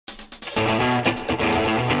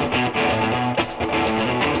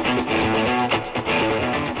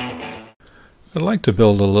I'd like to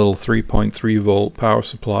build a little 3.3 volt power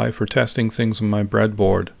supply for testing things on my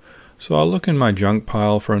breadboard. So I'll look in my junk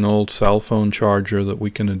pile for an old cell phone charger that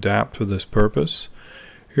we can adapt for this purpose.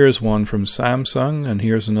 Here's one from Samsung and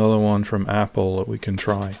here's another one from Apple that we can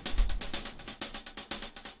try.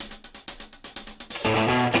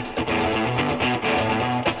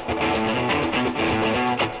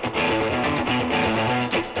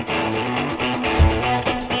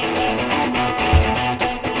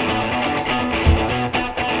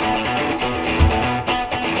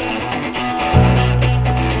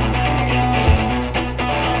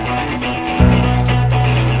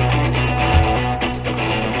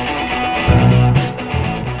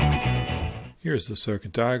 Here's the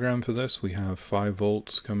circuit diagram for this. We have 5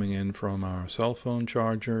 volts coming in from our cell phone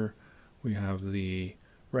charger. We have the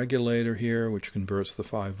regulator here, which converts the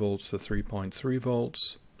 5 volts to 3.3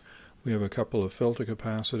 volts. We have a couple of filter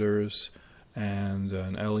capacitors and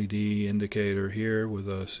an LED indicator here with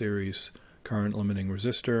a series current limiting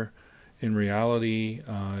resistor. In reality,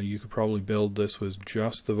 you could probably build this with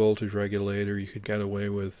just the voltage regulator. You could get away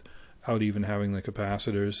without even having the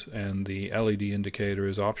capacitors, and the LED indicator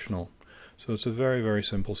is optional. So it's a very, very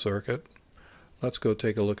simple circuit. Let's go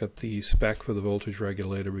take a look at the spec for the voltage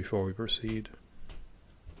regulator before we proceed.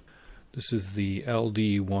 This is the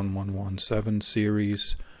LD1117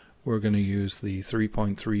 series. We're going to use the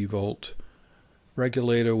 3.3 volt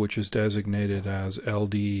regulator, which is designated as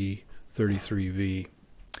LD33V.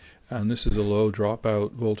 And this is a low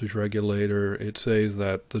dropout voltage regulator. It says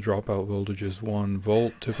that the dropout voltage is 1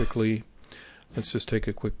 volt typically. Let's just take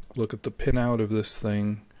a quick look at the pinout of this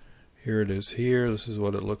thing. Here it is here. This is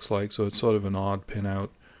what it looks like. So it's sort of an odd pinout,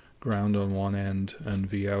 ground on one end and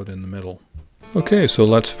V out in the middle. Okay, so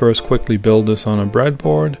let's first quickly build this on a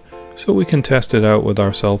breadboard so we can test it out with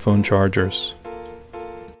our cell phone chargers.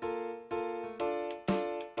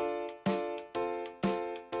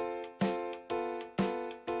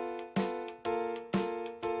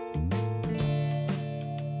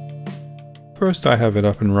 First, I have it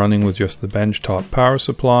up and running with just the benchtop power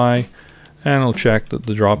supply, and I'll check that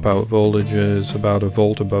the dropout voltage is about a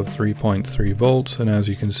volt above 3.3 volts, and as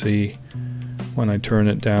you can see, when I turn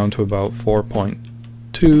it down to about 4.2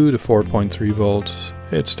 to 4.3 volts,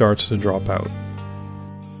 it starts to drop out.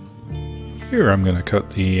 Here I'm going to cut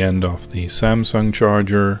the end off the Samsung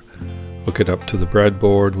charger, hook it up to the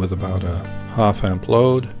breadboard with about a ½ amp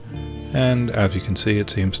load, and as you can see, it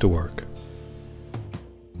seems to work.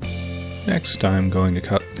 Next, I'm going to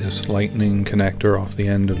cut this lightning connector off the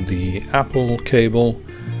end of the Apple cable,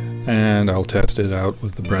 and I'll test it out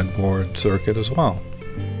with the breadboard circuit as well.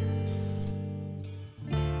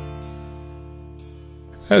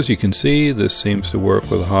 As you can see, this seems to work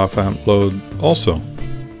with a ½ amp load also.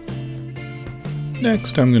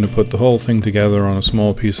 Next, I'm going to put the whole thing together on a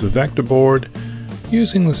small piece of vector board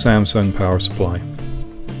using the Samsung power supply.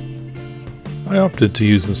 I opted to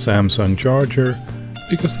use the Samsung charger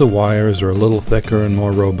because the wires are a little thicker and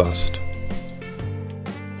more robust.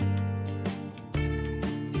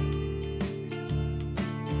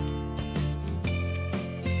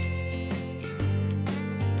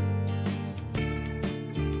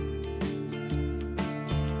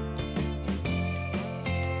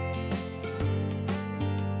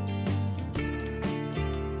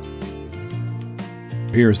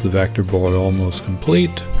 Here's the vector board almost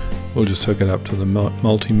complete. We'll just hook it up to the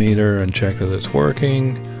multimeter and check that it's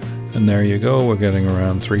working, and there you go, we're getting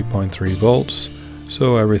around 3.3 volts,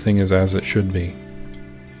 so everything is as it should be.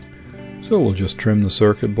 So we'll just trim the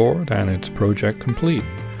circuit board and it's project complete.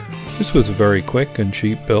 This was a very quick and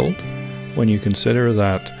cheap build when you consider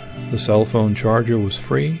that the cell phone charger was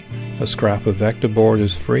free, a scrap of vector board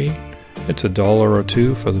is free, it's $1 or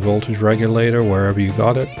 $2 for the voltage regulator wherever you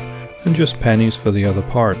got it, and just pennies for the other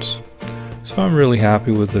parts. So I'm really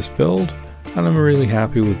happy with this build, and I'm really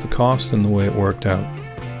happy with the cost and the way it worked out.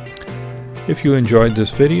 If you enjoyed this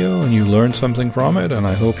video and you learned something from it, and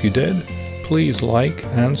I hope you did, please like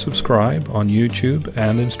and subscribe on YouTube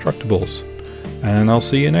and Instructables. And I'll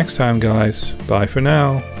see you next time, guys. Bye for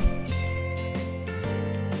now.